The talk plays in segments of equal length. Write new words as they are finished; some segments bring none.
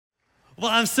Well,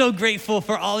 I'm so grateful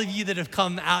for all of you that have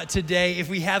come out today. If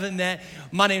we haven't met,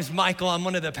 my name's Michael. I'm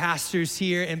one of the pastors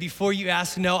here. And before you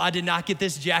ask, no, I did not get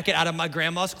this jacket out of my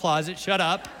grandma's closet. Shut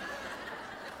up.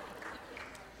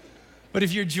 But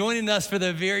if you're joining us for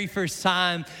the very first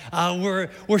time,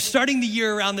 we're starting the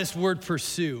year around this word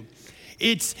pursue.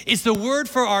 It's the word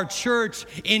for our church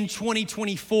in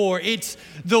 2024. It's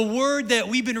the word that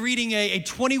we've been reading a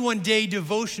 21-day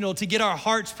devotional to get our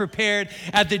hearts prepared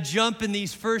at the jump in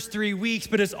these first 3 weeks,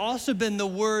 but it's also been the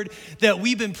word that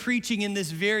we've been preaching in this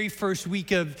very first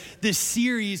week of this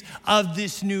series of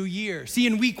this new year. See,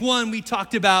 in week 1, we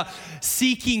talked about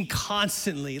seeking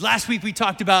constantly. Last week, we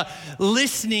talked about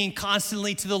listening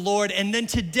constantly to the Lord. And then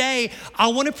today, I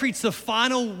want to preach the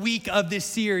final week of this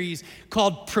series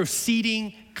called Proceeding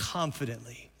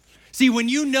Confidently. See, when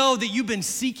you know that you've been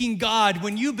seeking God,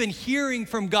 when you've been hearing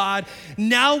from God,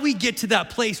 now we get to that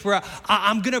place where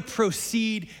I'm going to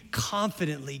proceed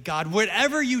confidently. God,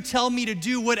 whatever you tell me to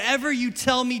do, whatever you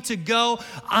tell me to go,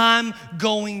 I'm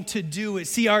going to do it.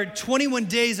 See, our 21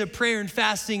 days of prayer and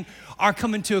fasting are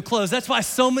coming to a close. That's why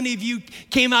so many of you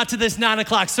came out to this 9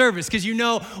 o'clock service, because you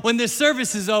know when this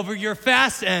service is over, your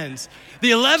fast ends.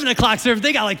 The 11 o'clock service,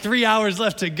 they got like 3 hours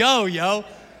left to go, yo.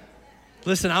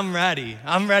 Listen, I'm ready.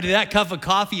 That cup of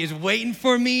coffee is waiting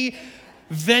for me.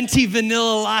 Venti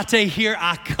vanilla latte, here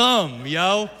I come,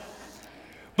 yo.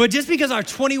 But just because our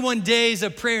 21 days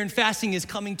of prayer and fasting is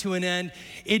coming to an end,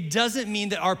 it doesn't mean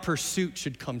that our pursuit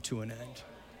should come to an end.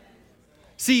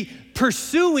 See,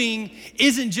 pursuing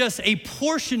isn't just a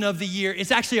portion of the year, it's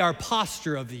actually our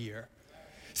posture of the year.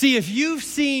 See, if you've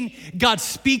seen God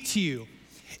speak to you,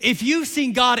 if you've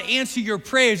seen God answer your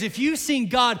prayers, if you've seen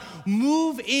God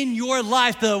move in your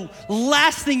life, the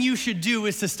last thing you should do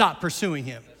is to stop pursuing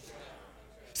him.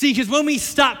 See, because when we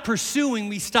stop pursuing,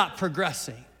 we stop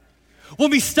progressing.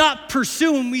 When we stop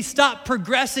pursuing, we stop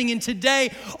progressing. And today,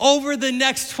 over the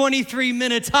next 23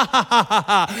 minutes,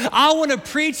 I want to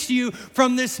preach to you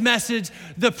from this message,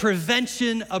 the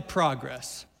prevention of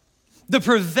progress. The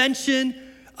prevention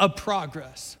of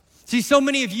progress. See, so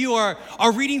many of you are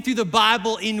reading through the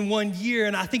Bible in 1 year,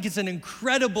 and I think it's an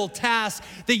incredible task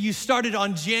that you started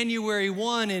on January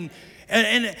 1,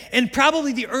 and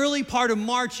probably the early part of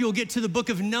March, you'll get to the book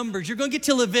of Numbers. You're going to get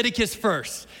to Leviticus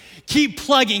first. Keep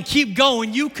plugging, keep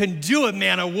going. You can do it,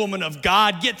 man or woman of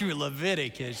God. Get through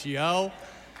Leviticus, yo.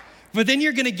 But then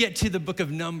you're going to get to the book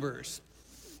of Numbers.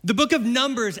 The book of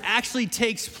Numbers actually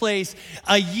takes place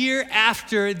a year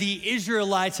after the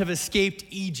Israelites have escaped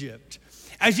Egypt.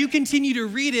 As you continue to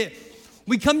read it,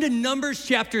 we come to Numbers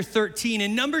chapter 13.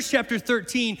 In Numbers chapter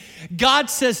 13,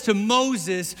 God says to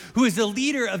Moses, who is the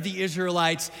leader of the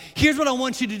Israelites, here's what I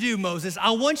want you to do, Moses. I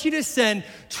want you to send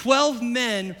 12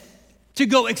 men to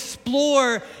go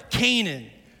explore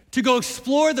Canaan, to go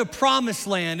explore the promised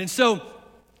land. And so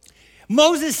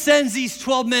Moses sends these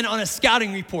 12 men on a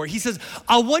scouting report. He says,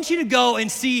 I want you to go and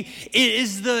see,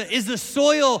 is the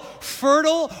soil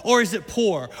fertile or is it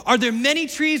poor? Are there many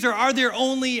trees or are there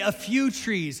only a few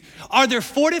trees? Are there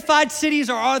fortified cities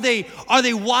or are they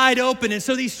wide open? And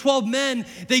so these 12 men,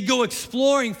 they go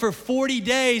exploring for 40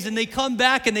 days and they come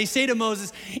back and they say to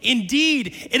Moses,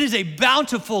 indeed, it is a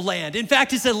bountiful land. In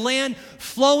fact, it's a land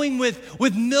flowing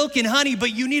with milk and honey,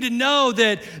 but you need to know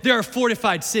that there are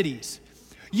fortified cities.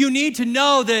 You need to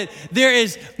know that there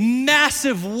is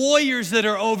massive warriors that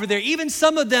are over there. Even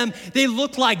some of them, they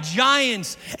look like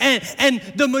giants. And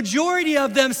the majority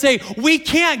of them say, we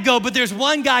can't go. But there's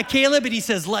one guy, Caleb, and he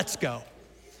says, let's go.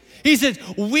 He says,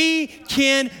 we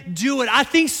can do it. I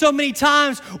think so many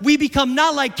times we become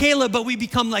not like Caleb, but we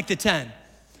become like the 10.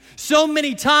 So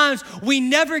many times we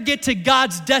never get to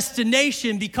God's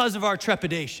destination because of our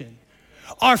trepidation.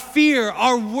 Our fear,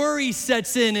 our worry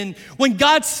sets in. And when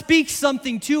God speaks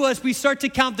something to us, we start to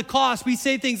count the cost. We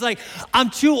say things like, I'm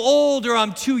too old or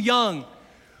I'm too young.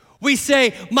 We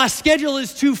say, my schedule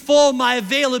is too full, my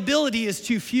availability is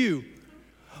too few.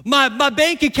 My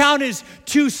bank account is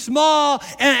too small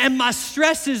and my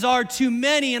stresses are too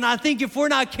many. And I think if we're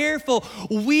not careful,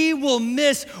 we will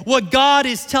miss what God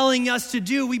is telling us to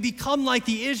do. We become like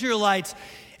the Israelites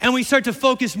and we start to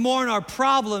focus more on our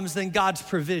problems than God's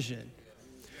provision.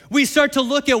 We start to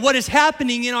look at what is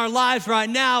happening in our lives right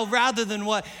now rather than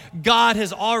what God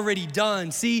has already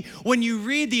done. See, when you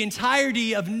read the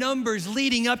entirety of Numbers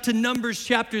leading up to Numbers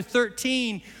chapter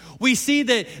 13, we see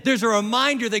that there's a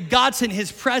reminder that God sent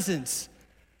his presence.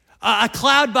 A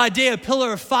cloud by day, a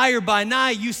pillar of fire by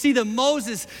night. You see that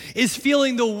Moses is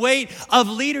feeling the weight of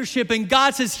leadership, and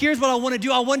God says, here's what I want to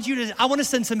do. I want to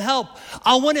send some help.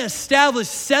 I want to establish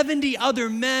 70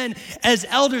 other men as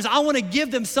elders. I want to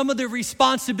give them some of the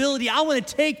responsibility. I want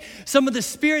to take some of the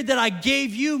spirit that I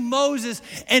gave you, Moses,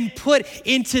 and put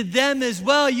into them as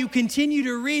well. You continue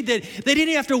to read that they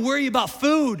didn't have to worry about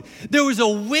food. There was a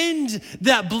wind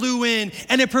that blew in,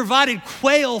 and it provided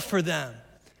quail for them.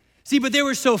 See, but they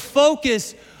were so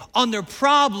focused on their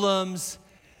problems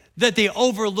that they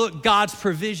overlooked God's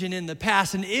provision in the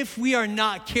past. And if we are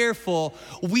not careful,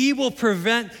 we will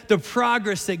prevent the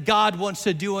progress that God wants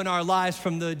to do in our lives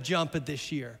from the jump of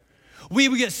this year. We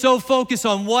will get so focused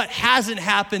on what hasn't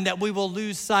happened that we will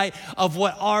lose sight of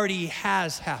what already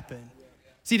has happened.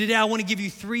 See, today I want to give you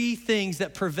 3 things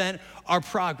that prevent our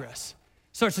progress.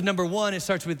 It starts with number 1, it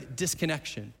starts with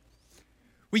disconnection.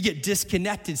 We get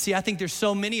disconnected. See, I think there's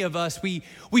so many of us, we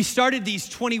started these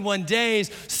 21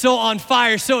 days so on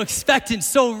fire, so expectant,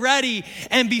 so ready,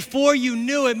 and before you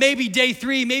knew it, maybe day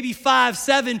 3, maybe 5,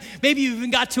 7, maybe you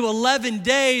even got to 11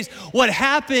 days, what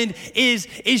happened is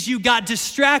you got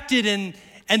distracted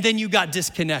and then you got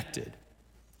disconnected.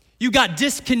 You got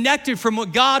disconnected from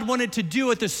what God wanted to do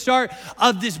at the start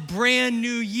of this brand new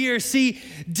year. See,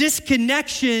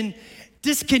 disconnection,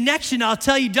 I'll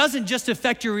tell you, doesn't just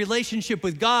affect your relationship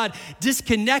with God.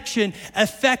 Disconnection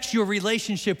affects your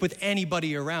relationship with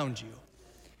anybody around you.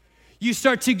 You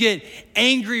start to get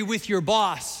angry with your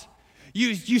boss.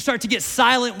 You start to get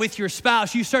silent with your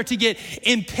spouse. You start to get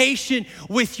impatient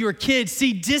with your kids.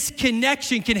 See,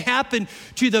 disconnection can happen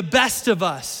to the best of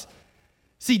us.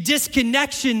 See,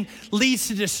 disconnection leads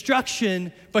to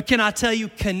destruction, but can I tell you,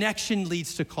 connection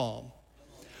leads to calm.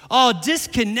 Oh,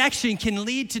 disconnection can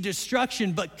lead to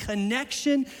destruction, but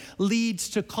connection leads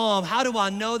to calm. How do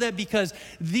I know that? Because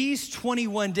these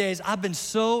 21 days, I've been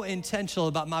so intentional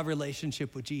about my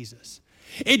relationship with Jesus.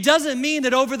 It doesn't mean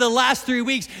that over the last 3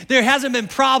 weeks, there hasn't been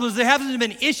problems, there hasn't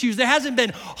been issues, there hasn't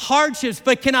been hardships.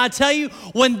 But can I tell you,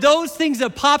 when those things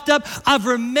have popped up, I've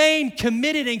remained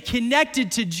committed and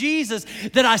connected to Jesus,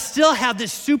 that I still have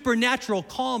this supernatural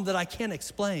calm that I can't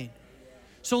explain.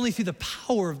 It's only through the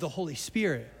power of the Holy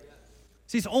Spirit.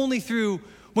 See, it's only through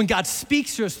when God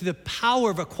speaks to us, through the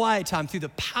power of a quiet time, through the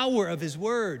power of his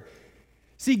word.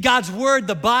 See, God's word,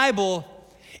 the Bible,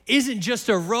 isn't just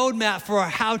a roadmap for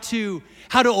how to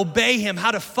obey him,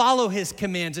 how to follow his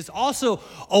commands. It's also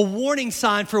a warning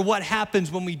sign for what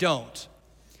happens when we don't.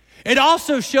 It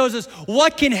also shows us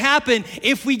what can happen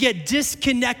if we get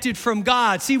disconnected from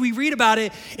God. See, we read about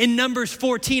it in Numbers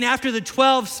 14. After the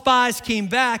 12 spies came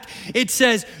back, it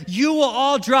says, "You will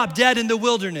all drop dead in the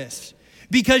wilderness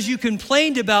because you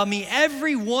complained about me.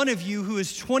 Every one of you who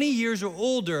is 20 years or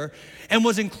older and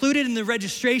was included in the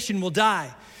registration will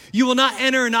die. You will not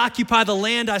enter and occupy the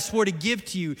land I swore to give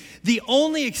to you. The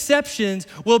only exceptions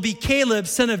will be Caleb,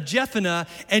 son of Jephunneh,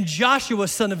 and Joshua,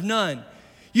 son of Nun.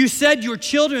 You said your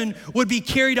children would be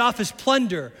carried off as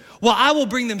plunder. Well, I will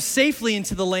bring them safely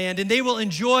into the land, and they will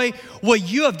enjoy what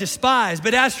you have despised.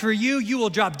 But as for you, you will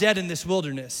drop dead in this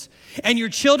wilderness. And your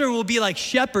children will be like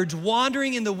shepherds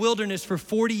wandering in the wilderness for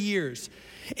 40 years.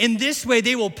 In this way,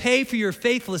 they will pay for your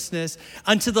faithlessness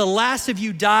until the last of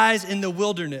you dies in the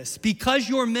wilderness. Because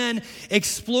your men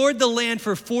explored the land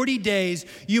for 40 days,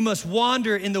 you must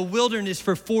wander in the wilderness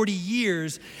for 40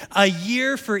 years, a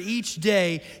year for each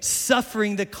day,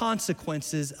 suffering the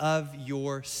consequences of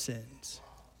your sins."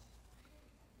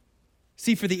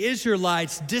 See, for the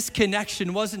Israelites,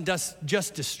 disconnection wasn't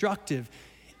just destructive,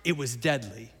 it was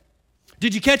deadly.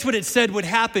 Did you catch what it said would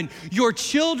happen? Your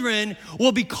children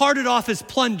will be carted off as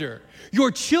plunder.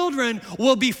 Your children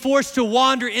will be forced to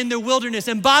wander in the wilderness.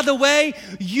 And by the way,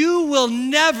 you will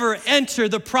never enter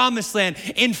the promised land.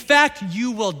 In fact,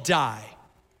 you will die.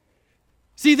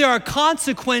 See, there are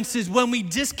consequences when we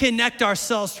disconnect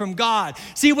ourselves from God.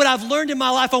 See, what I've learned in my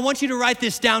life, I want you to write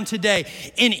this down today.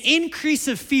 An increase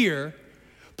of fear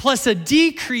plus a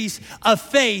decrease of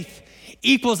faith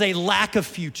equals a lack of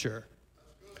future.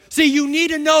 See, you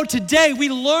need to know today, we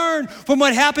learn from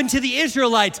what happened to the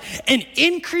Israelites. An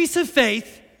increase of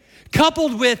faith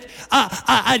coupled with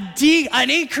an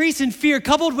increase in fear,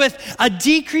 coupled with a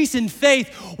decrease in faith,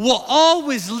 will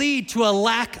always lead to a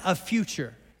lack of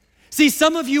future. See,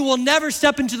 some of you will never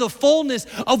step into the fullness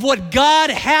of what God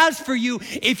has for you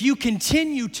if you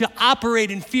continue to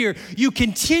operate in fear. You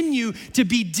continue to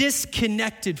be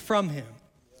disconnected from him.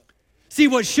 See,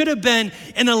 what should have been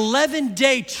an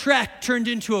 11-day trek turned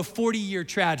into a 40-year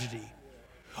tragedy.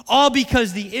 All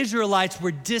because the Israelites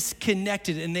were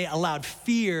disconnected and they allowed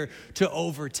fear to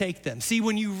overtake them. See,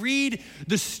 when you read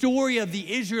the story of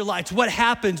the Israelites, what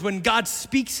happens when God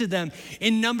speaks to them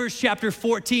in Numbers chapter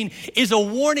 14 is a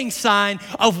warning sign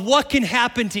of what can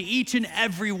happen to each and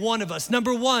every one of us.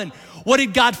 Number one, what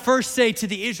did God first say to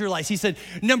the Israelites? He said,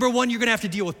 number one, you're gonna have to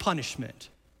deal with punishment.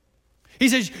 He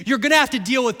says, you're gonna have to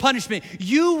deal with punishment.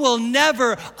 You will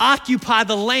never occupy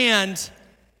the land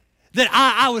that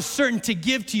I was certain to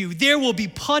give to you. There will be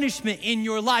punishment in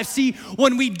your life. See,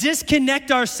 when we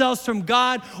disconnect ourselves from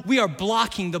God, we are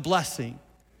blocking the blessing.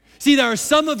 See, there are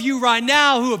some of you right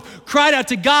now who have cried out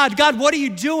to God, God, what are you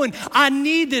doing? I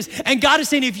need this. And God is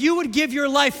saying, if you would give your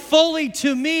life fully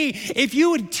to me, if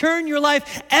you would turn your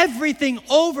life, everything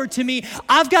over to me,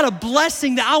 I've got a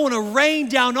blessing that I want to rain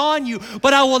down on you,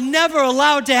 but I will never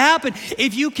allow it to happen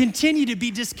if you continue to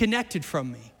be disconnected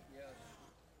from me.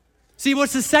 See,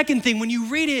 what's the second thing? When you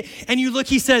read it and you look,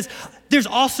 he says, there's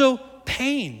also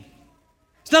pain.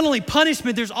 It's not only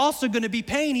punishment, there's also gonna be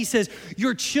pain. He says,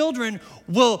 your children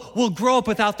will grow up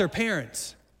without their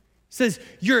parents. He says,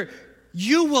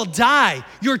 you will die.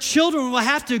 Your children will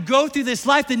have to go through this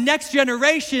life. The next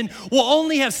generation will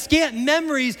only have scant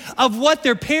memories of what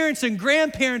their parents and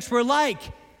grandparents were like.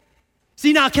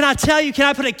 See, now, can I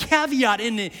put a caveat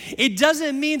in it? It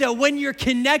doesn't mean that when you're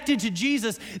connected to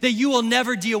Jesus that you will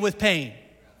never deal with pain.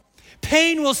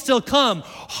 Pain will still come.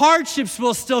 Hardships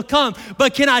will still come.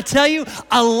 But can I tell you,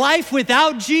 a life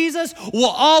without Jesus will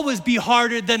always be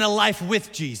harder than a life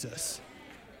with Jesus.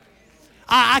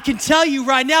 I can tell you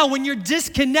right now, when you're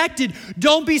disconnected,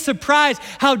 don't be surprised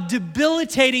how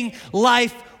debilitating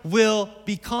life will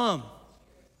become.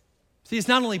 See, it's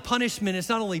not only punishment, it's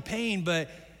not only pain, but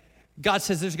God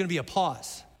says there's gonna be a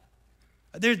pause.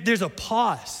 There's a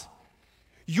pause.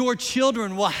 Your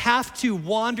children will have to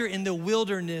wander in the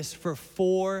wilderness for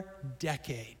 4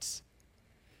 decades.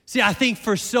 See, I think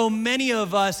for so many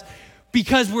of us,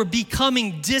 because we're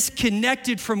becoming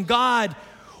disconnected from God,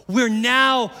 we're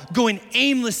now going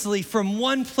aimlessly from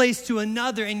one place to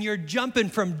another, and you're jumping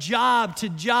from job to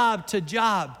job to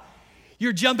job.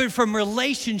 You're jumping from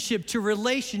relationship to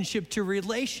relationship to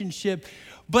relationship.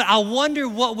 But I wonder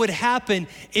what would happen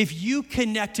if you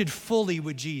connected fully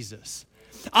with Jesus.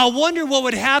 I wonder what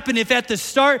would happen if at the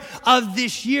start of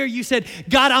this year you said,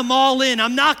 God, I'm all in.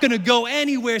 I'm not gonna go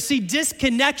anywhere. See,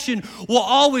 disconnection will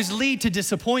always lead to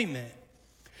disappointment.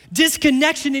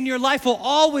 Disconnection in your life will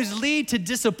always lead to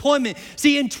disappointment.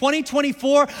 See, in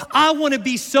 2024, I wanna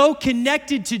be so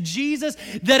connected to Jesus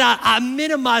that I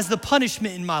minimize the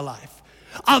punishment in my life.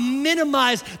 I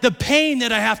minimize the pain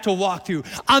that I have to walk through.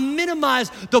 I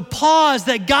minimize the pause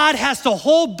that God has to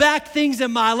hold back things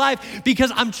in my life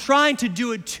because I'm trying to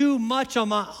do it too much on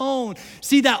my own.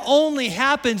 See, that only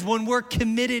happens when we're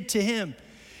committed to Him.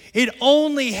 It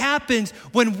only happens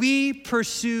when we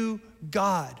pursue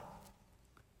God.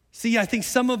 See, I think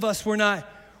some of us, we're not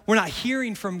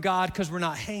hearing from God because we're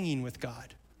not hanging with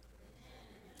God.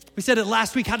 We said it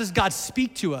last week, how does God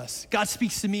speak to us? God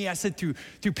speaks to me, I said, through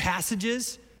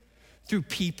passages, through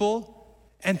people,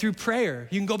 and through prayer.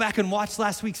 You can go back and watch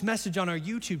last week's message on our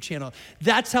YouTube channel.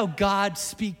 That's how God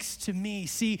speaks to me.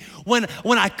 See, when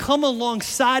I come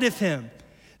alongside of Him,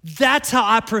 that's how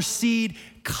I proceed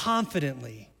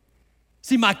confidently.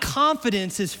 See, my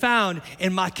confidence is found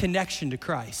in my connection to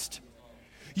Christ.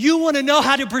 You want to know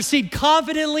how to proceed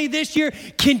confidently this year?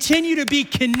 Continue to be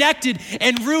connected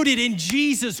and rooted in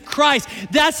Jesus Christ.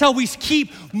 That's how we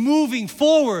keep moving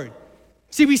forward.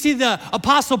 See, we see the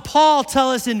Apostle Paul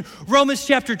tell us in Romans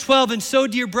chapter 12, and so,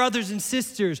 dear brothers and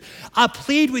sisters, I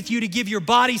plead with you to give your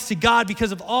bodies to God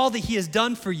because of all that He has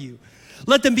done for you.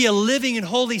 Let them be a living and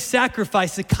holy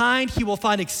sacrifice, the kind He will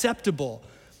find acceptable.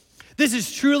 This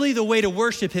is truly the way to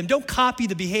worship Him. Don't copy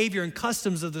the behavior and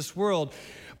customs of this world,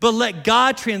 but let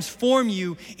God transform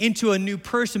you into a new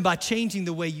person by changing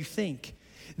the way you think.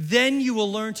 Then you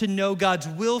will learn to know God's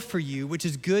will for you, which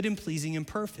is good and pleasing and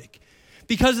perfect.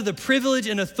 Because of the privilege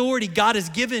and authority God has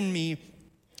given me,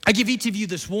 I give each of you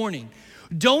this warning.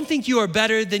 Don't think you are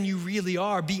better than you really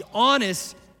are. Be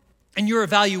honest in your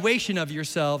evaluation of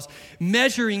yourselves,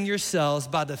 measuring yourselves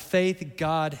by the faith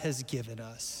God has given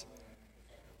us.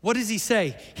 What does He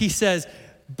say? He says,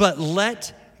 but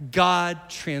let God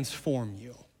transform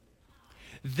you.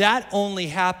 That only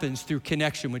happens through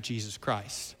connection with Jesus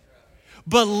Christ.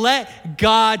 But let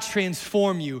God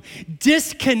transform you.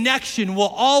 Disconnection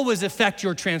will always affect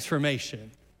your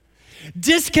transformation.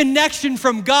 Disconnection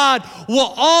from God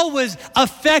will always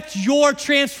affect your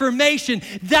transformation.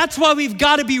 That's why we've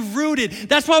got to be rooted.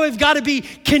 That's why we've got to be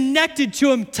connected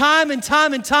to Him time and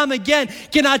time and time again.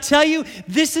 Can I tell you,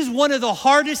 this is one of the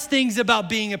hardest things about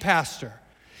being a pastor.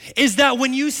 is that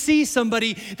when you see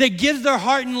somebody that gives their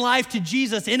heart and life to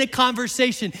Jesus in a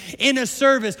conversation, in a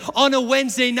service, on a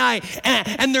Wednesday night,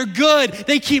 and they're good,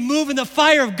 they keep moving, the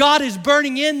fire of God is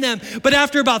burning in them, but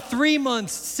after about 3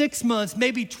 months, 6 months,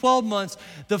 maybe 12 months,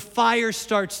 the fire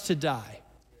starts to die.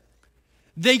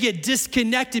 They get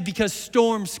disconnected because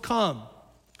storms come.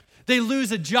 They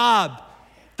lose a job,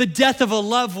 the death of a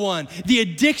loved one, the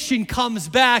addiction comes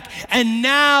back, and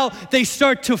now they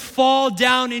start to fall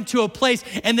down into a place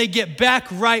and they get back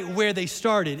right where they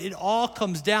started. It all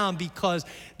comes down because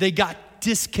they got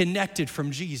disconnected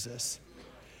from Jesus.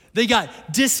 They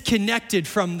got disconnected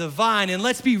from the vine. And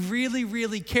let's be really,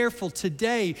 really careful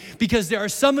today, because there are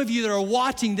some of you that are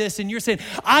watching this and you're saying,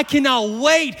 I cannot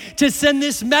wait to send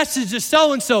this message to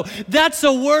so-and-so. That's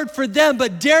a word for them.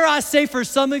 But dare I say, for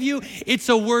some of you, it's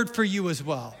a word for you as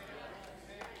well.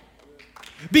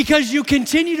 Because you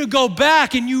continue to go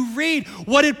back and you read,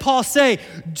 what did Paul say?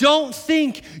 Don't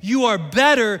think you are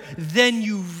better than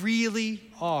you really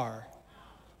are.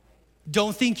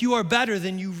 Don't think you are better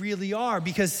than you really are,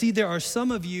 because see, there are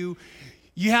some of you,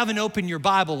 you haven't opened your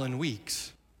Bible in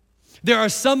weeks. There are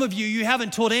some of you, you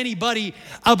haven't told anybody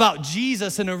about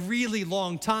Jesus in a really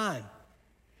long time.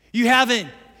 You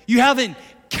haven't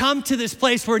come to this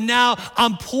place where now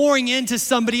I'm pouring into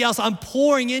somebody else. I'm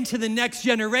pouring into the next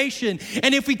generation.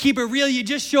 And if we keep it real, you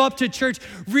just show up to church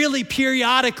really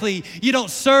periodically. You don't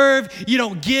serve, you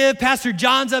don't give. Pastor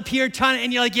John's up here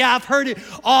and you're like, yeah, I've heard it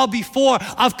all before.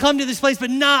 I've come to this place, but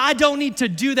nah, I don't need to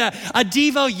do that. A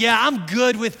Devo, yeah, I'm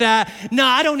good with that. Nah,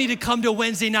 I don't need to come to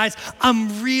Wednesday nights.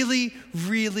 I'm really,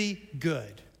 really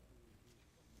good.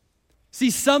 See,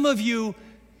 some of you,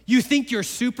 you think you're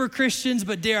super Christians,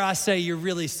 but dare I say you're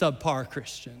really subpar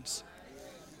Christians.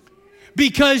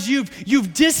 Because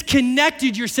you've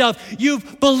disconnected yourself.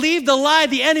 You've believed the lie of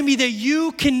the enemy that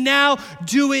you can now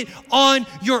do it on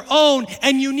your own.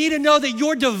 And you need to know that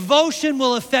your devotion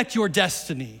will affect your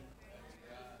destiny.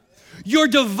 Your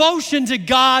devotion to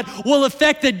God will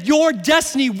affect your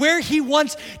destiny, where He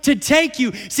wants to take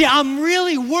you. See, I'm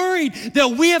really worried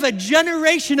that we have a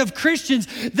generation of Christians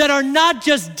that are not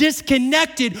just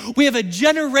disconnected, we have a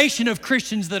generation of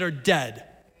Christians that are dead.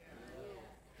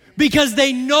 Because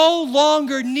they no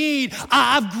longer need,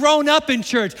 I've grown up in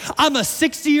church. I'm a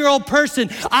 60-year-old person.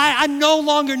 I no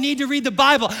longer need to read the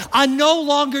Bible. I no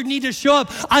longer need to show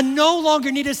up. I no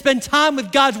longer need to spend time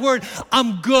with God's word.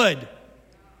 I'm good.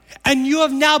 And you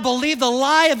have now believed the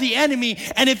lie of the enemy.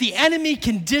 And if the enemy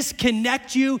can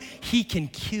disconnect you, he can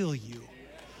kill you.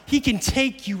 He can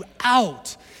take you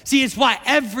out. See, it's why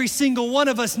every single one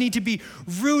of us need to be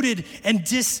rooted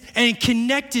and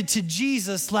connected to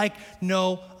Jesus like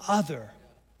no other.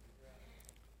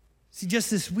 See, just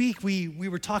this week, we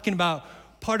were talking about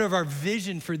part of our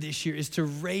vision for this year is to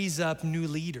raise up new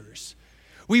leaders.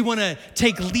 We want to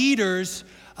take leaders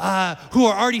who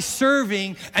are already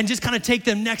serving and just kind of take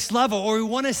them next level. Or we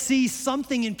want to see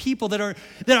something in people that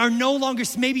are no longer,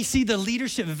 maybe see the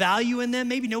leadership value in them.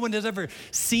 Maybe no one has ever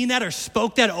seen that or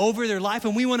spoke that over their life.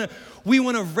 And we want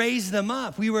to raise them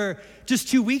up. We were just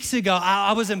 2 weeks ago,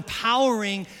 I was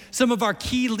empowering some of our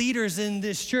key leaders in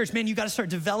this church. Man, you got to start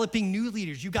developing new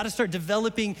leaders. You got to start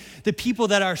developing the people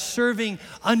that are serving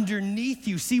underneath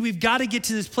you. See, we've got to get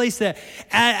to this place that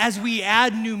as we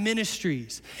add new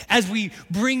ministries, as we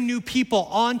bring new people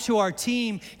onto our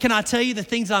team, can I tell you the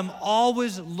things I'm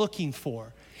always looking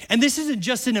for? And this isn't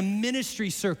just in a ministry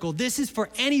circle. This is for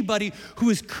anybody who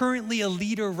is currently a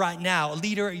leader right now, a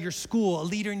leader at your school, a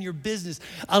leader in your business,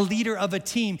 a leader of a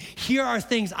team. Here are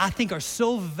things I think are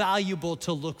so valuable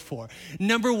to look for.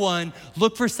 Number one,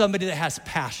 look for somebody that has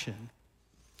passion.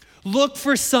 Look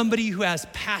for somebody who has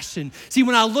passion. See,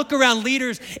 when I look around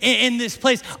leaders in this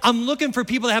place, I'm looking for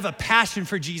people that have a passion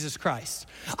for Jesus Christ.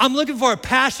 I'm looking for a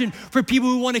passion for people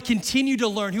who want to continue to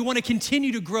learn, who want to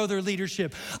continue to grow their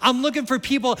leadership. I'm looking for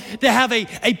people that have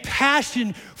a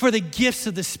passion for the gifts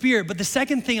of the Spirit. But the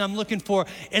second thing I'm looking for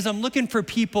is I'm looking for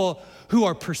people who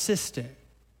are persistent.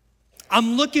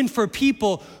 I'm looking for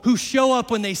people who show up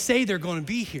when they say they're going to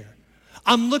be here.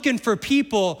 I'm looking for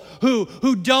people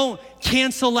who don't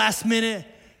cancel last minute,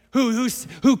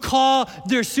 who call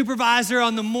their supervisor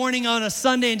on the morning on a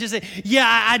Sunday and just say, yeah,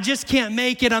 I just can't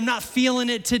make it. I'm not feeling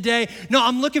it today. No,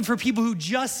 I'm looking for people who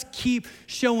just keep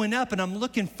showing up. And I'm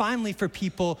looking finally for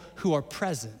people who are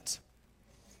present.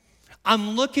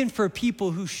 I'm looking for people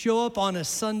who show up on a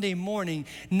Sunday morning,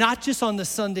 not just on the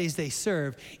Sundays they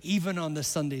serve, even on the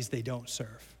Sundays they don't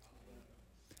serve.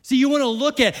 So you want to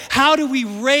look at how do we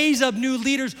raise up new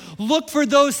leaders? Look for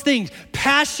those things: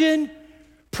 passion,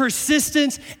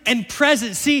 persistence, and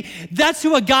presence. See, that's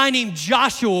who a guy named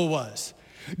Joshua was.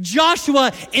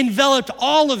 Joshua enveloped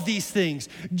all of these things.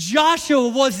 Joshua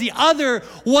was the other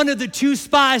one of the two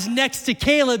spies next to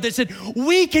Caleb that said,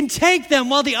 we can take them,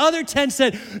 while the other 10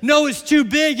 said, no, it's too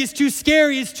big, it's too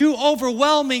scary, it's too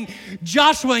overwhelming.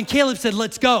 Joshua and Caleb said,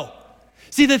 let's go.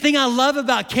 See, the thing I love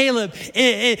about Caleb,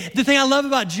 the thing I love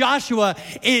about Joshua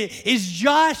is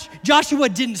Joshua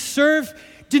didn't serve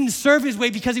his way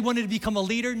because he wanted to become a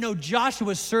leader. No,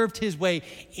 Joshua served his way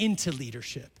into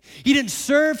leadership. He didn't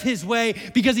serve his way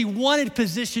because he wanted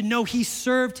position. No, he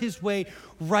served his way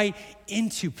right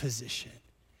into position.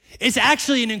 It's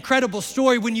actually an incredible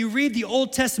story. When you read the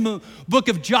Old Testament book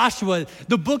of Joshua,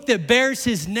 the book that bears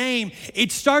his name,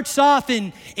 it starts off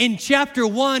in chapter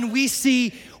 1, we see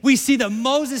that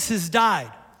Moses has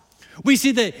died. We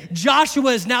see that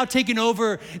Joshua has now taken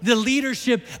over the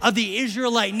leadership of the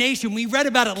Israelite nation. We read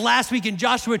about it last week in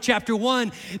Joshua chapter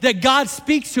 1, that God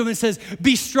speaks to him and says,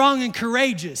 be strong and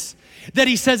courageous. That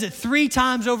he says it 3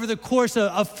 times over the course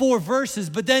of 4 verses.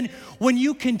 But then when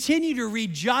you continue to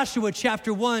read Joshua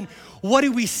chapter 1, what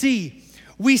do we see?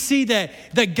 We see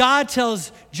that God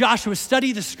tells Joshua,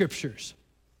 study the scriptures,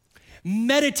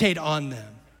 meditate on them,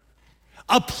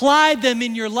 apply them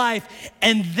in your life,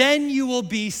 and then you will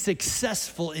be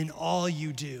successful in all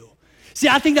you do. See,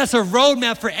 I think that's a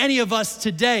roadmap for any of us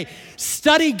today.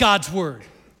 Study God's word.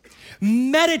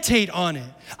 Meditate on it.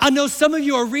 I know some of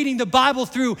you are reading the Bible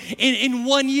through in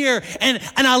 1 year, and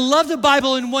I love the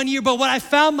Bible in 1 year, but what I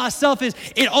found myself is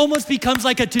it almost becomes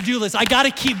like a to-do list. I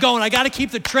gotta keep going. I gotta keep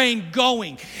the train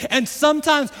going. And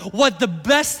sometimes what the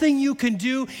best thing you can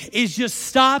do is just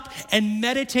stop and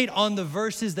meditate on the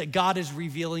verses that God is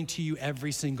revealing to you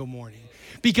every single morning.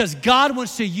 Because God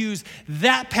wants to use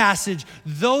that passage,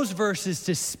 those verses,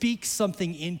 to speak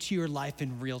something into your life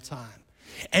in real time.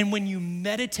 And when you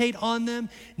meditate on them,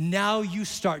 now you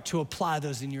start to apply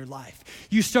those in your life.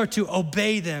 You start to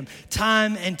obey them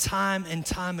time and time and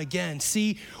time again.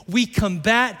 See, we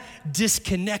combat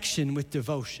disconnection with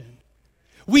devotion.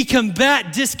 We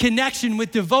combat disconnection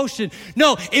with devotion.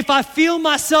 No, if I feel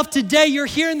myself today, you're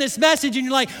hearing this message and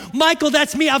you're like, Michael,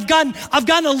 that's me. I've gotten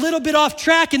a little bit off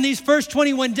track in these first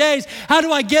 21 days. How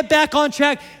do I get back on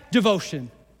track?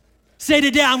 Devotion. Say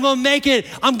today, I'm gonna make it.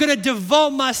 I'm gonna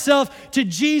devote myself to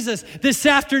Jesus this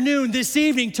afternoon, this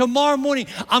evening, tomorrow morning.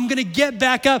 I'm gonna get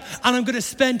back up and I'm gonna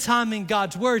spend time in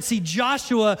God's word. See,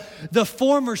 Joshua, the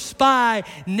former spy,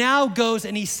 now goes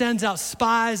and he sends out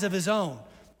spies of his own.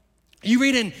 You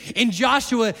read in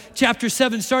Joshua chapter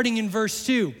 7, starting in verse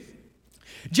 2.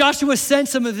 Joshua sent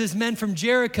some of his men from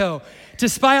Jericho to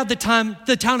spy out the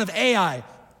town of Ai,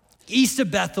 east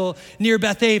of Bethel, near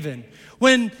Bethaven.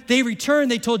 When they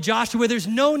returned, they told Joshua, there's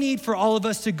no need for all of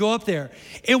us to go up there.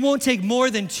 It won't take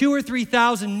more than 2,000 or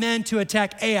 3,000 men to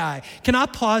attack Ai. Can I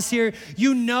pause here?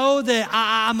 You know that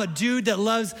I'm a dude that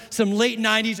loves some late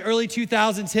 90s, early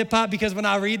 2000s hip hop, because when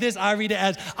I read this, I read it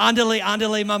as andale,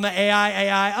 andale, mama,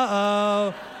 Ai,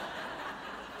 uh-oh.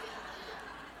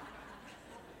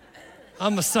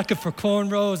 I'm a sucker for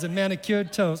cornrows and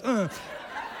manicured toes.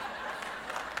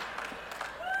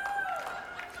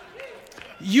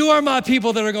 You are my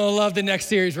people that are going to love the next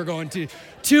series we're going to.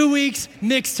 2 weeks,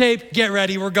 mixtape, get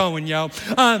ready, we're going, yo.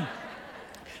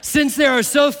 Since there are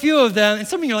so few of them, and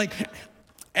some of you are like,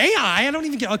 AI, I don't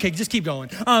even get, okay, just keep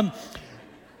going.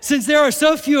 Since there are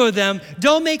so few of them,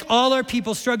 don't make all our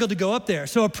people struggle to go up there.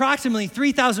 So approximately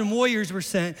 3,000 warriors were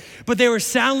sent, but they were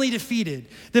soundly defeated.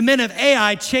 The men of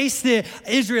Ai chased the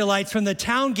Israelites from the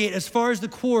town gate as far as the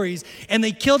quarries, and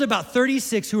they killed about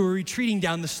 36 who were retreating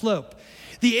down the slope.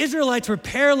 The Israelites were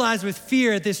paralyzed with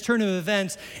fear at this turn of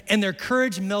events, and their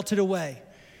courage melted away.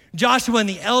 Joshua and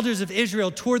the elders of Israel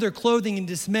tore their clothing in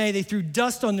dismay. They threw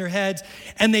dust on their heads,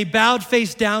 and they bowed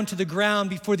face down to the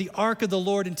ground before the ark of the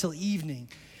Lord until evening.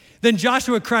 Then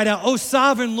Joshua cried out, "O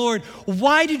sovereign Lord,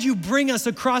 why did you bring us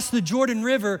across the Jordan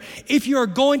River if you are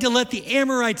going to let the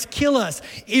Amorites kill us?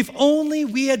 If only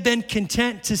we had been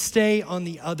content to stay on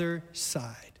the other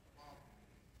side."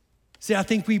 See, I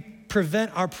think we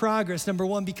prevent our progress, number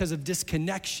one, because of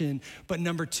disconnection, but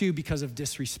number two, because of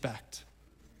disrespect.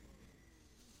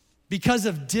 Because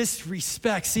of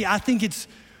disrespect. See, I think it's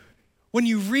when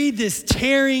you read this,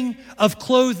 tearing of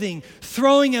clothing,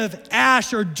 throwing of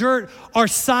ash or dirt are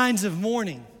signs of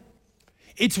mourning.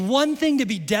 It's one thing to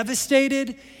be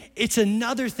devastated, it's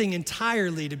another thing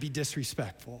entirely to be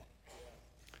disrespectful.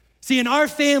 See, in our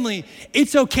family,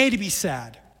 it's okay to be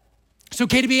sad. It's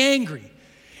okay to be angry.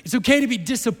 It's okay to be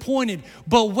disappointed,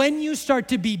 but when you start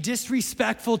to be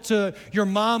disrespectful to your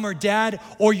mom or dad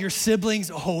or your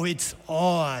siblings, oh, it's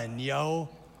on, yo.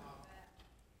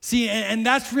 See, and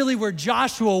that's really where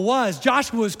Joshua was.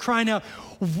 Joshua was crying out,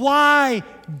 "Why,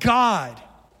 God?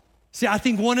 See, I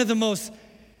think one of the most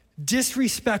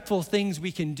disrespectful things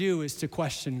we can do is to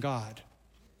question God.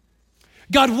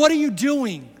 God, what are you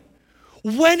doing?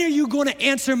 When are you going to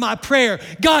answer my prayer?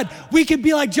 God, we could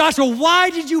be like Joshua, why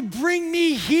did you bring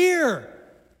me here?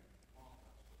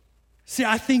 See,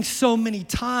 I think so many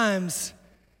times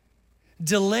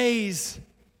delays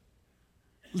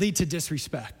lead to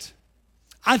disrespect.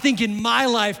 I think in my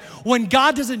life, when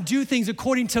God doesn't do things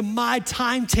according to my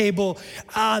timetable,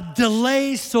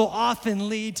 delays so often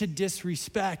lead to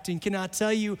disrespect. And can I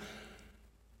tell you,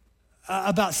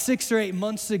 about 6 or 8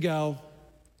 months ago,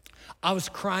 I was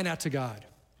crying out to God.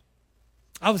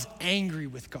 I was angry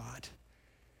with God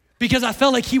because I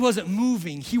felt like he wasn't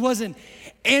moving. He wasn't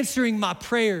answering my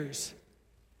prayers.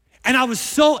 And I was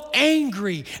so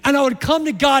angry, and I would come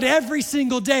to God every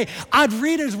single day. I'd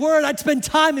read his word, I'd spend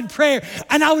time in prayer,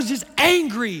 and I was just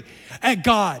angry at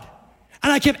God.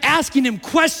 And I kept asking him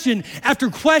question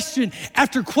after question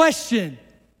after question.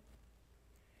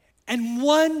 And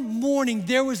one morning,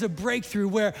 there was a breakthrough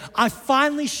where I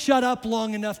finally shut up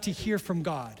long enough to hear from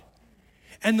God.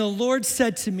 And the Lord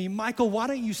said to me, Michael, why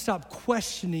don't you stop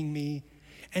questioning me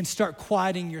and start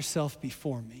quieting yourself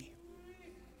before me?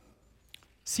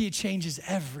 See, it changes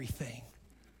everything.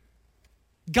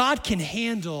 God can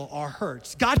handle our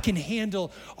hurts. God can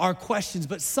handle our questions,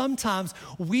 but sometimes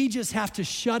we just have to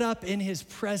shut up in his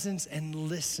presence and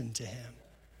listen to him.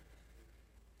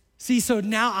 See, so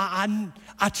now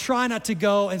I try not to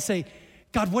go and say,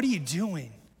 God, what are you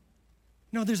doing?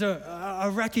 No, there's a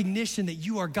recognition that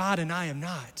you are God and I am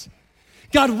not.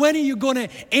 God, when are you going to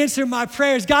answer my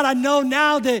prayers? God, I know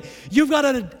now that you've got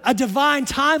a divine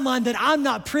timeline that I'm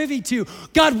not privy to.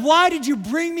 God, why did you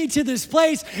bring me to this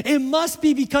place? It must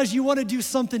be because you want to do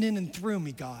something in and through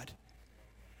me, God.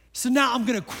 So now I'm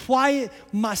going to quiet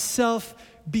myself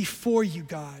before you,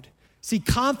 God. See,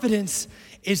 confidence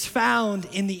is found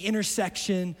in the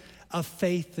intersection of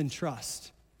faith and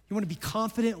trust. You want to be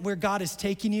confident where God is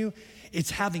taking you?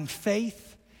 It's having faith.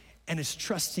 And it's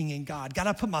trusting in God. God,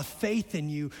 I put my faith in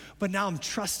you, but now I'm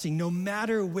trusting. No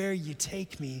matter where you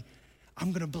take me,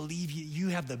 I'm gonna believe you. You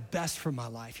have the best for my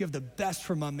life. You have the best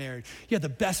for my marriage. You have the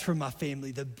best for my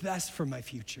family, the best for my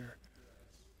future.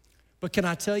 But can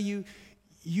I tell you,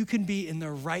 you can be in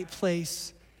the right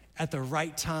place at the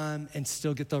right time and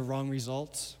still get the wrong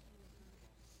results.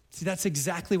 See, that's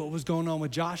exactly what was going on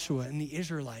with Joshua and the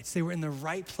Israelites. They were in the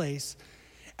right place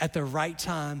at the right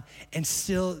time, and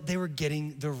still they were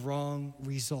getting the wrong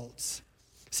results.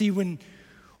 See, when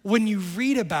you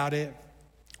read about it,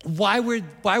 why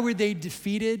were they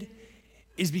defeated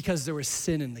is because there was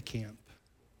sin in the camp.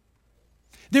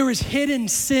 There was hidden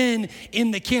sin in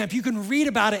the camp. You can read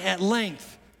about it at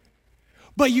length.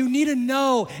 But you need to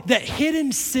know that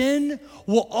hidden sin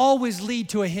will always lead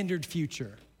to a hindered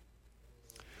future.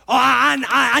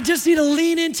 I just need to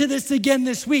lean into this again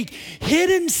this week.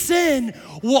 Hidden sin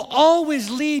will always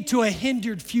lead to a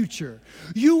hindered future.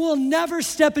 You will never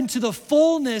step into the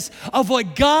fullness of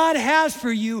what God has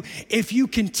for you if you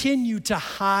continue to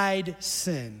hide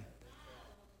sin.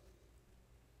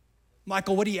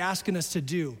 Michael, what are you asking us to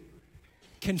do?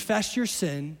 Confess your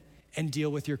sin and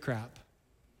deal with your crap.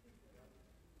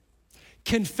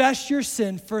 Confess your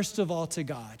sin, first of all, to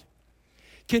God.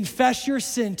 Confess your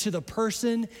sin to the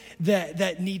person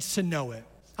that needs to know it.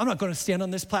 I'm not going to stand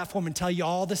on this platform and tell you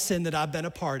all the sin that I've been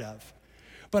a part of,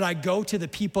 but I go to the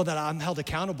people that I'm held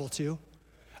accountable to.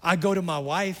 I go to my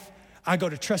wife. I go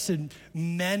to trusted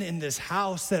men in this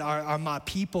house that are my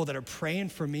people that are praying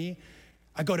for me.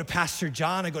 I go to Pastor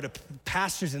John. I go to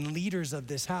pastors and leaders of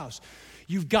this house.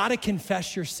 You've got to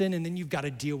confess your sin, and then you've got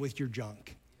to deal with your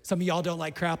junk. Some of y'all don't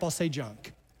like crap. I'll say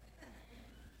junk.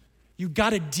 You've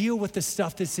got to deal with the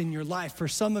stuff that's in your life. For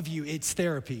some of you, it's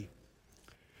therapy.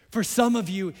 For some of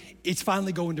you, it's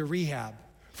finally going to rehab.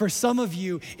 For some of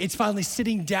you, it's finally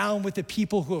sitting down with the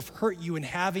people who have hurt you and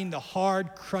having the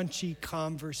hard, crunchy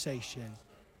conversation.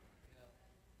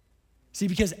 See,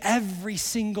 because every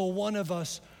single one of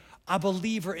us, I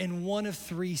believe, are in one of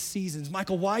three seasons.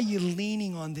 Michael, why are you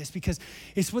leaning on this? Because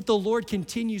it's what the Lord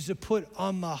continues to put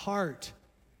on my heart.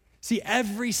 See,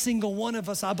 every single one of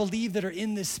us, I believe, that are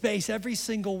in this space, every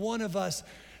single one of us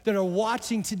that are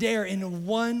watching today are in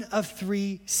one of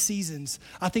three seasons.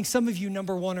 I think some of you,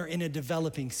 number one, are in a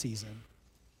developing season.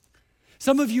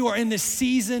 Some of you are in this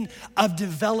season of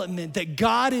development that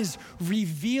God is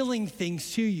revealing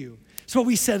things to you. It's what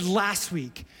we said last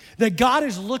week, that God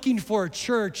is looking for a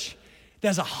church that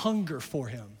has a hunger for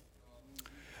him.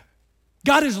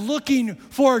 God is looking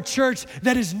for a church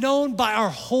that is known by our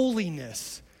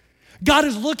holiness. God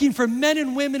is looking for men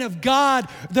and women of God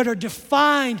that are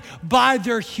defined by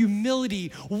their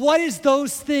humility. What is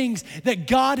those things that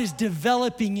God is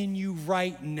developing in you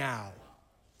right now?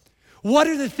 What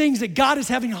are the things that God is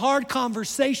having hard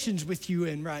conversations with you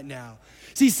in right now?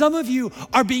 See, some of you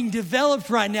are being developed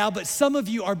right now, but some of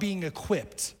you are being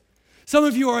equipped. Some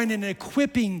of you are in an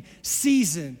equipping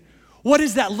season. What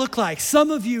does that look like? Some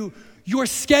of you, your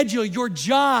schedule, your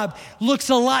job looks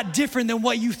a lot different than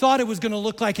what you thought it was going to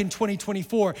look like in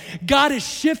 2024. God has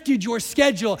shifted your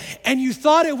schedule, and you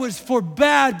thought it was for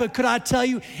bad, but could I tell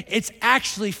you, it's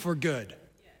actually for good.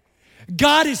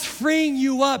 God is freeing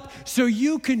you up so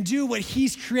you can do what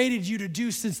he's created you to do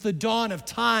since the dawn of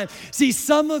time. See,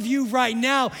 some of you right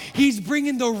now, he's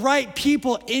bringing the right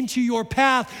people into your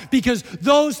path because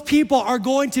those people are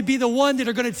going to be the one that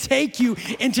are going to take you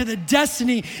into the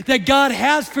destiny that God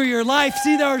has for your life.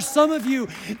 See, there are some of you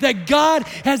that God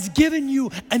has given you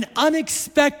an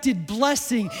unexpected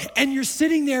blessing, and you're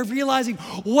sitting there realizing,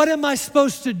 what am I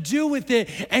supposed to do with it?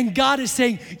 And God is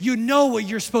saying, you know what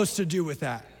you're supposed to do with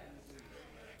that.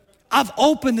 I've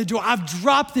opened the door. I've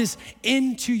dropped this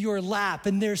into your lap.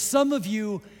 And there's some of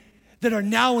you that are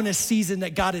now in a season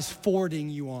that God is forwarding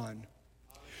you on.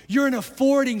 You're in a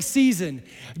forwarding season.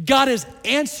 God has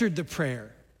answered the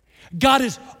prayer. God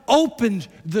has opened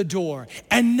the door.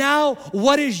 And now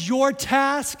what is your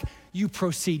task? You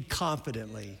proceed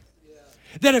confidently.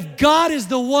 That if God is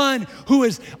the one who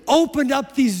has opened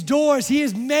up these doors, he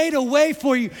has made a way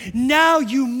for you, now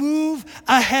you move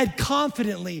ahead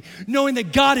confidently, knowing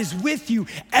that God is with you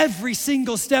every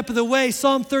single step of the way.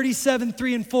 Psalm 37,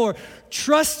 3 and 4,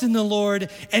 trust in the Lord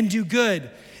and do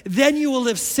good. Then you will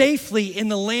live safely in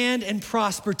the land and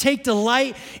prosper. Take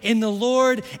delight in the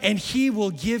Lord, and he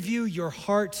will give you your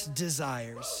heart's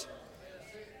desires.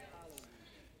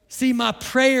 See, my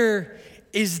prayer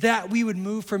is that we would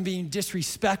move from being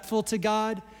disrespectful to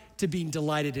God to being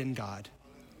delighted in God.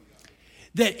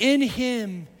 That in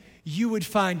him you would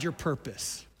find your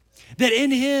purpose. That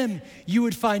in him you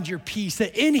would find your peace.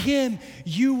 That in him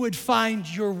you would find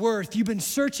your worth. You've been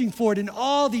searching for it in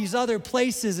all these other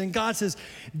places, and God says,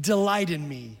 delight in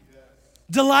me.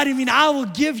 Delight in me, and I will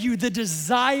give you the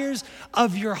desires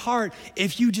of your heart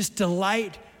if you just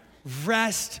delight,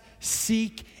 rest,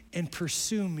 seek, and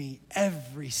pursue me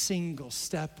every single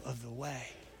step of the way.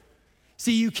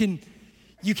 See, you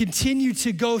continue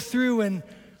to go through, and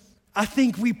I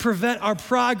think we prevent our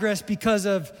progress because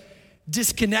of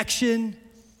disconnection,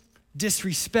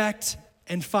 disrespect,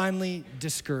 and finally,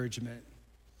 discouragement.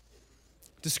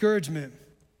 Discouragement.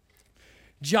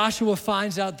 Joshua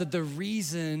finds out that the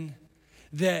reason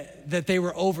that they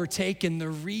were overtaken, the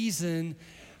reason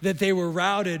that they were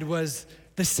routed was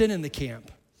the sin in the camp.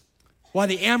 Why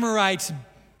the Amorites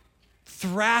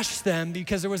thrashed them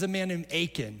because there was a man named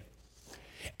Achan.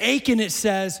 Achan, it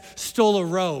says, stole a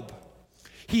robe.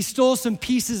 He stole some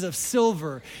pieces of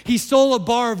silver. He stole a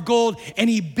bar of gold, and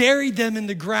he buried them in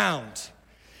the ground.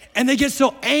 And they get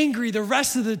so angry, the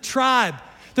rest of the tribe,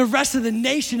 the rest of the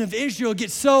nation of Israel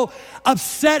gets so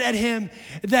upset at him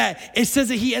that it says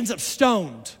that he ends up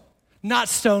stoned. Not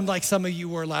stoned like some of you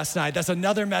were last night. That's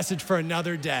another message for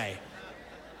another day.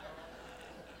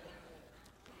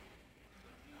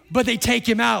 But they take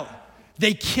him out.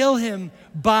 They kill him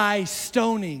by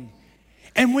stoning.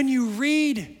 And when you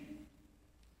read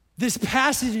this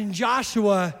passage in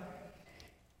Joshua,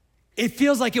 it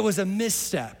feels like it was a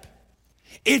misstep.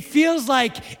 It feels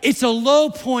like it's a low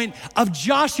point of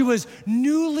Joshua's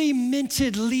newly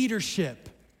minted leadership.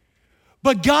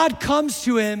 But God comes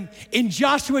to him in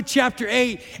Joshua chapter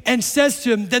 8 and says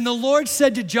to him, then the Lord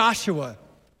said to Joshua,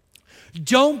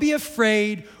 don't be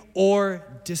afraid or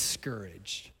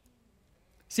discouraged.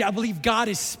 See, I believe God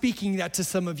is speaking that to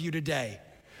some of you today.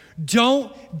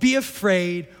 Don't be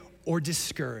afraid or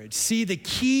discouraged. See, the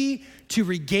key to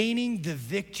regaining the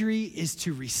victory is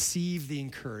to receive the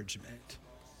encouragement.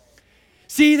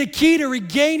 See, the key to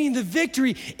regaining the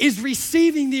victory is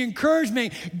receiving the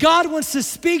encouragement. God wants to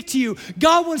speak to you.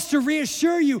 God wants to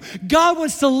reassure you. God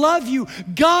wants to love you.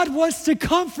 God wants to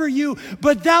comfort you,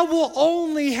 but that will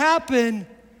only happen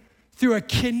through a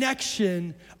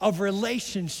connection of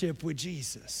relationship with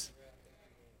Jesus.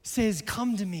 He says,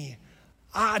 come to me.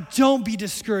 Don't be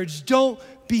discouraged. Don't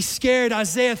be scared.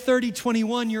 Isaiah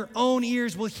 30:21, your own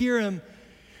ears will hear him.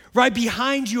 Right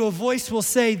behind you, a voice will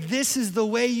say, this is the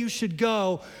way you should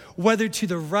go, whether to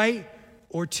the right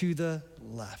or to the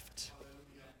left.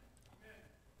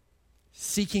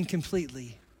 Seeking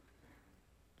completely,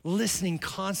 listening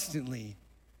constantly.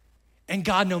 And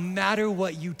God, no matter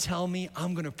what you tell me,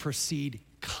 I'm gonna proceed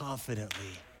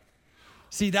confidently.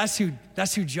 See, that's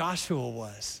who Joshua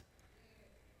was.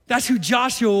 That's who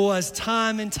Joshua was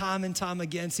time and time and time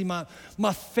again. See, my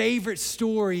favorite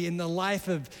story in the life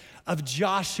of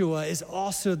Joshua is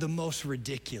also the most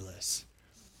ridiculous.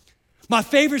 My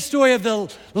favorite story of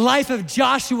the life of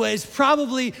Joshua is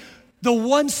probably the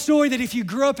one story that if you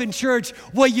grew up in church,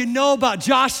 what you know about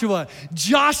Joshua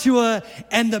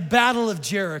and the Battle of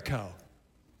Jericho.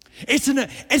 It's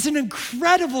an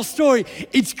incredible story.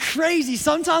 It's crazy.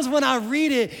 Sometimes when I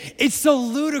read it, it's so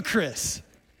ludicrous.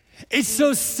 It's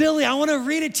so silly. I want to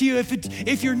read it to you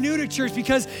if you're new to church,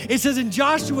 because it says in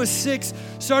Joshua 6,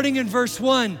 starting in verse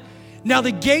 1, now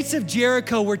the gates of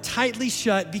Jericho were tightly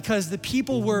shut because the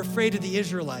people were afraid of the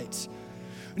Israelites.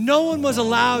 No one was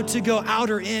allowed to go out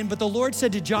or in, but the Lord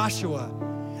said to Joshua,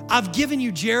 I've given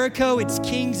you Jericho, its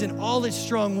kings, and all its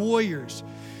strong warriors.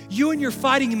 You and your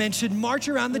fighting men should march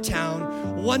around the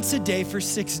town once a day for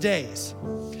 6 days.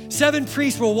 7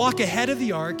 priests will walk ahead of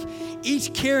the ark,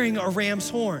 each carrying a ram's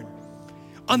horn.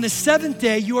 On the 7th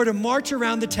day, you are to march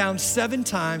around the town 7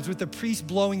 times with the priests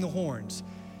blowing the horns.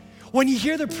 When you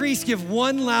hear the priest give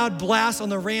one loud blast on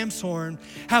the ram's horn,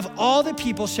 have all the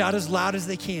people shout as loud as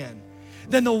they can.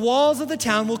 Then the walls of the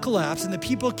town will collapse and the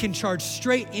people can charge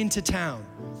straight into town.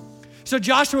 So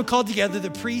Joshua called together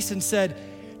the priests and said,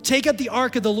 take up the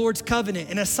ark of the Lord's covenant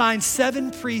and assign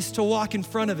 7 priests to walk in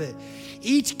front of it,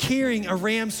 each carrying a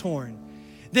ram's horn.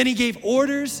 Then he gave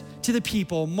orders to the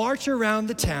people, march around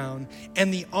the town,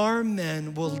 and the armed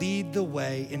men will lead the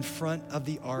way in front of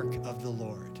the ark of the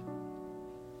Lord.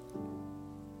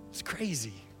 It's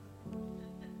crazy.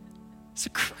 It's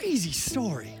a crazy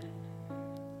story.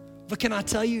 But can I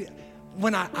tell you,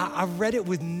 when I read it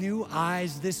with new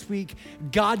eyes this week,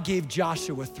 God gave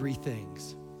Joshua 3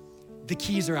 things. The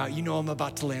keys are out. You know I'm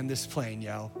about to land this plane,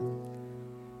 yo.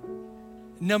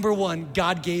 Number 1,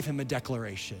 God gave him a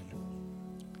declaration.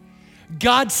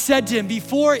 God said to him,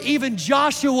 before even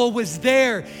Joshua was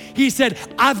there, he said,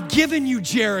 I've given you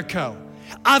Jericho.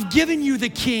 I've given you the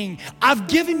king. I've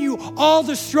given you all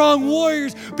the strong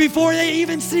warriors before they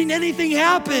even seen anything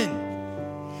happen.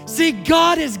 See,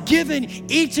 God has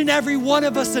given each and every one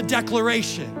of us a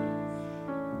declaration.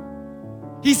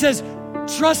 He says,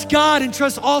 trust God and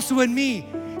trust also in me.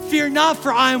 Fear not,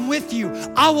 for I am with you.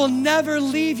 I will never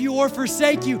leave you or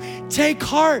forsake you. Take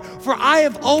heart, for I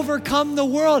have overcome the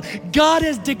world. God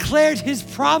has declared his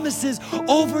promises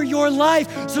over your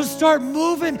life. So start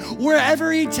moving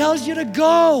wherever he tells you to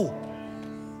go.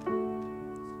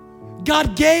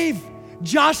 God gave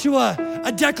Joshua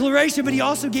a declaration, but he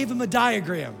also gave him a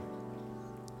diagram.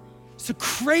 It's a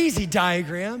crazy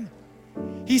diagram.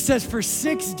 He says, for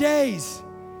 6 days,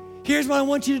 here's what I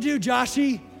want you to do,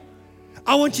 Joshie.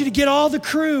 I want you to get all the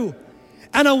crew,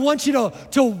 and I want you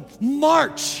to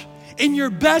march in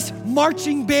your best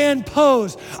marching band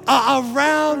pose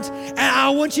around, and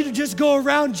I want you to just go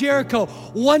around Jericho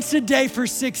once a day for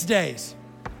 6 days.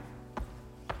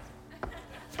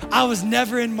 I was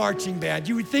never in marching band.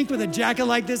 You would think with a jacket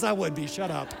like this, I would be.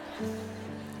 Shut up.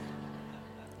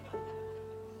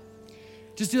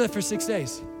 Just do that for 6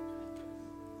 days.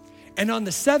 And on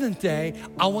the 7th day,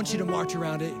 I want you to march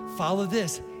around it. Follow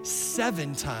this.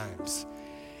 7 times.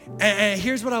 And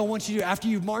here's what I want you to do. After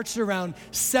you've marched around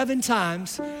 7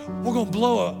 times, we're gonna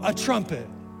blow a trumpet.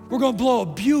 We're gonna blow a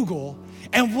bugle.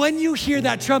 And when you hear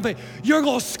that trumpet, you're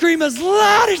gonna scream as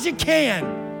loud as you can.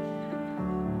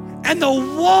 And the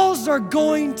walls are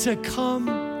going to come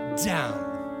down.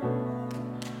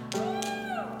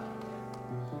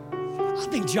 I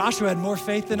think Joshua had more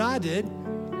faith than I did.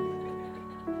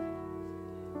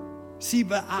 See,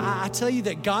 but I tell you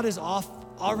that God has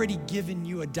already given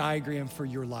you a diagram for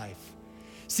your life.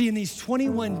 See, in these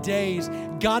 21 days,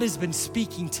 God has been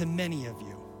speaking to many of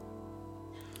you.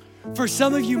 For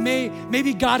some of you,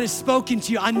 maybe God has spoken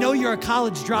to you. I know you're a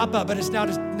college dropout, but it's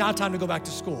now time to go back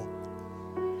to school.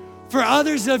 For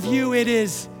others of you, it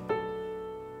is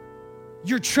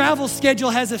your travel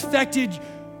schedule has affected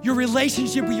your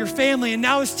relationship with your family, and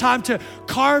now it's time to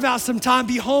carve out some time,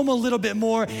 be home a little bit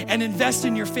more, and invest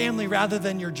in your family rather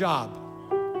than your job.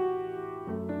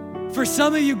 For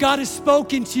some of you, God has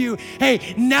spoken to you,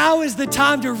 hey, now is the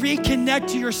time to reconnect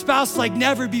to your spouse like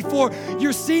never before.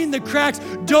 You're seeing the cracks,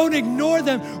 don't ignore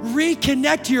them.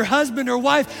 Reconnect to your husband or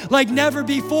wife like never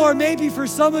before. Maybe for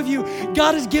some of you,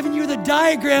 God has given you the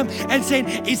diagram and saying,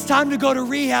 it's time to go to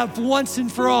rehab once and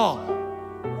for all.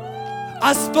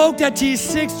 I spoke that to you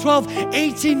 6, 12,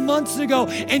 18 months ago,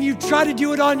 and you try to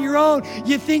do it on your own.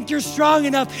 You think you're strong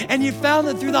enough, and you found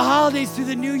that through the holidays, through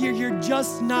the new year, you're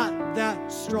just not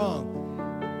that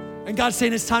strong. And God's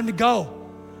saying it's time to go.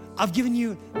 I've given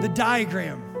you the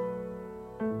diagram.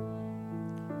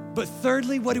 But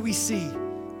thirdly, what do we see?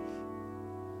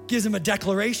 Gives him a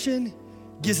declaration,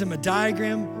 gives him a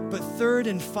diagram, but third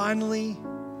and finally,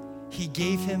 he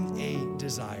gave him a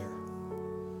desire.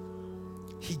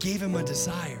 He gave him a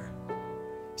desire.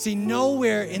 See,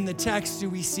 nowhere in the text do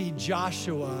we see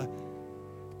Joshua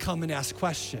come and ask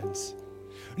questions.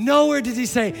 Nowhere does he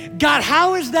say, God,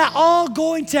 how is that all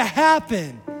going to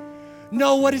happen?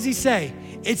 No, what does he say?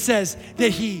 It says that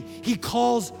he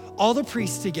calls all the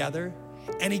priests together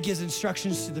and he gives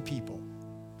instructions to the people.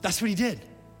 That's what he did.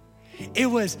 It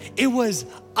was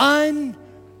unthinking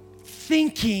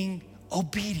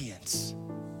obedience.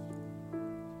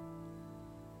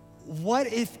 What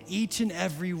if each and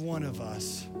every one of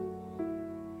us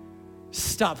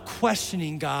stopped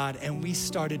questioning God and we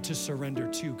started to surrender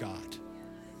to God?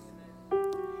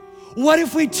 What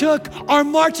if we took our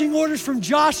marching orders from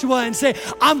Joshua and say,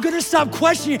 I'm gonna stop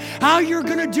questioning how you're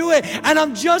gonna do it, and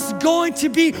I'm just going to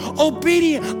be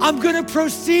obedient. I'm gonna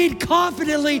proceed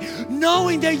confidently,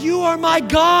 knowing that you are my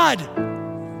God.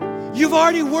 You've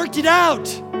already worked it out.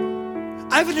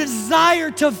 I have a desire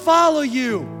to follow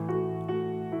you.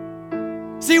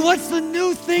 See, what's the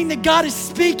new thing that God is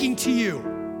speaking to you?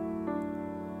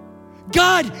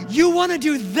 God, you want to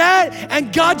do that?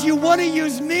 And God, you want to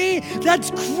use me? That's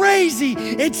crazy.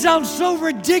 It sounds so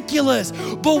ridiculous.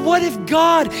 But what if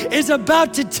God is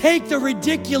about to take the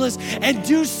ridiculous and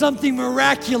do something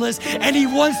miraculous, and he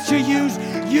wants to use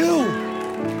you?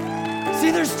 See,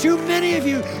 there's too many of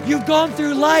you, you've gone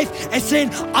through life and saying,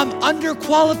 I'm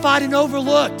underqualified and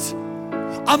overlooked.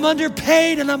 I'm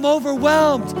underpaid and I'm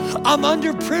overwhelmed. I'm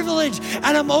underprivileged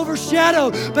and I'm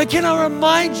overshadowed. But can I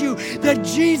remind you that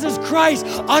Jesus Christ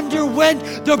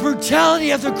underwent the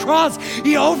brutality of the cross.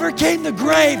 He overcame the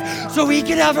grave so he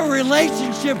could have a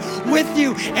relationship with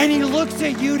you. And he looks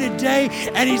at you today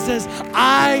and he says,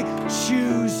 I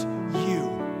choose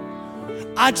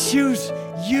you. I choose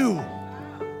you.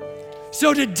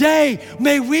 So today,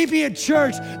 may we be a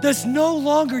church that's no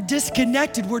longer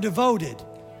disconnected, we're devoted.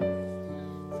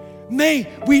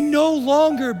 May we no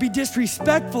longer be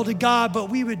disrespectful to God, but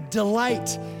we would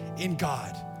delight in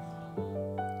God.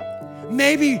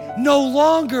 Maybe no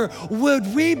longer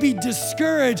would we be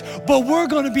discouraged, but we're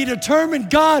going to be determined,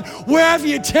 God, wherever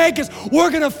you take us, we're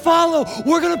going to follow.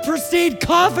 We're going to proceed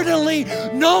confidently,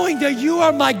 knowing that you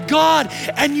are my God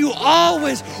and you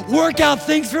always work out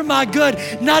things for my good,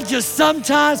 not just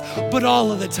sometimes, but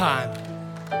all of the time.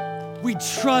 We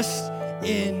trust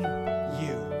in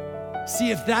you.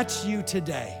 See, if that's you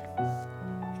today,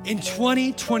 in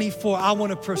 2024, I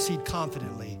want to proceed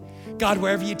confidently. God,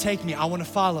 wherever you take me, I want to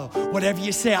follow. Whatever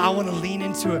you say, I want to lean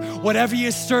into it. Whatever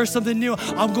you stir something new,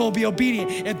 I'm going to be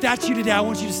obedient. If that's you today, I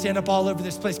want you to stand up all over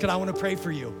this place because I want to pray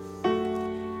for you.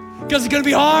 Because it's going to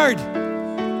be hard.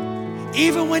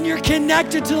 Even when you're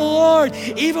connected to the Lord,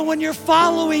 even when you're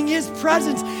following His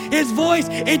presence, His voice,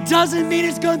 it doesn't mean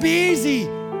it's going to be easy.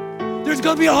 There's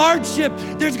going to be hardship.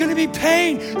 There's going to be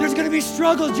pain. There's going to be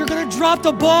struggles. You're going to drop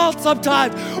the ball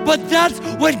sometimes. But that's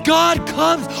when God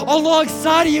comes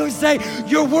alongside of you and say,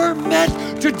 you weren't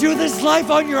meant to do this life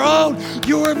on your own.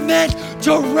 You were meant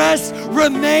to rest,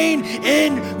 remain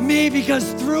in me,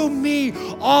 because through me,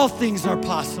 all things are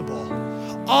possible.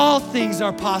 All things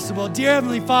are possible. Dear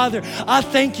Heavenly Father, I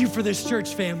thank you for this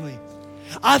church family.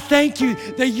 I thank you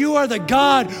that you are the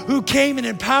God who came and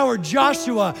empowered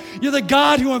Joshua. You're the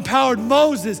God who empowered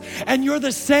Moses. And you're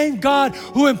the same God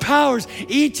who empowers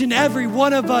each and every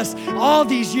one of us all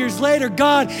these years later,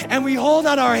 God. And we hold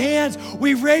out our hands.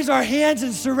 We raise our hands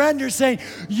in surrender saying,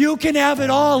 you can have it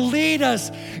all. Lead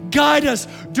us, guide us,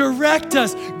 direct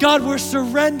us. God, we're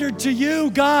surrendered to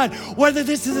you, God. Whether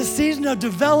this is a season of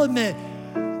development,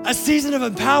 a season of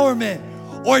empowerment,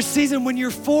 or a season when you're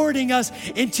forwarding us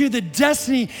into the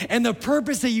destiny and the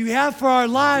purpose that you have for our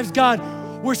lives, God,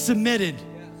 we're submitted.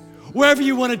 Wherever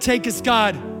you want to take us,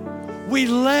 God, we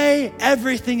lay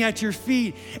everything at your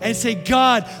feet and say,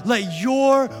 God, let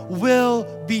your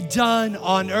will be done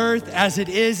on earth as it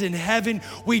is in heaven.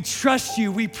 We trust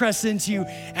you, we press into you,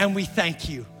 and we thank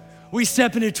you. We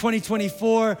step into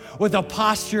 2024 with a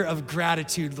posture of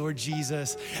gratitude, Lord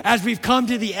Jesus. As we've come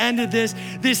to the end of this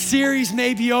series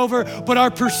may be over, but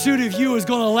our pursuit of you is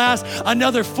going to last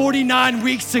another 49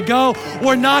 weeks to go.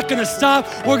 We're not going to stop.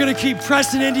 We're going to keep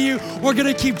pressing into you. We're going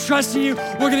to keep trusting you.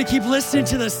 We're going to keep listening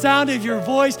to the sound of your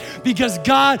voice, because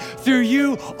God, through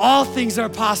you, all things are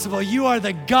possible. You are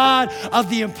the God of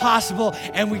the impossible,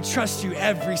 and we trust you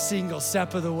every single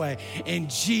step of the way. In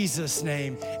Jesus'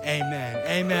 name, amen.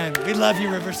 Amen. We love you,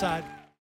 Riverside.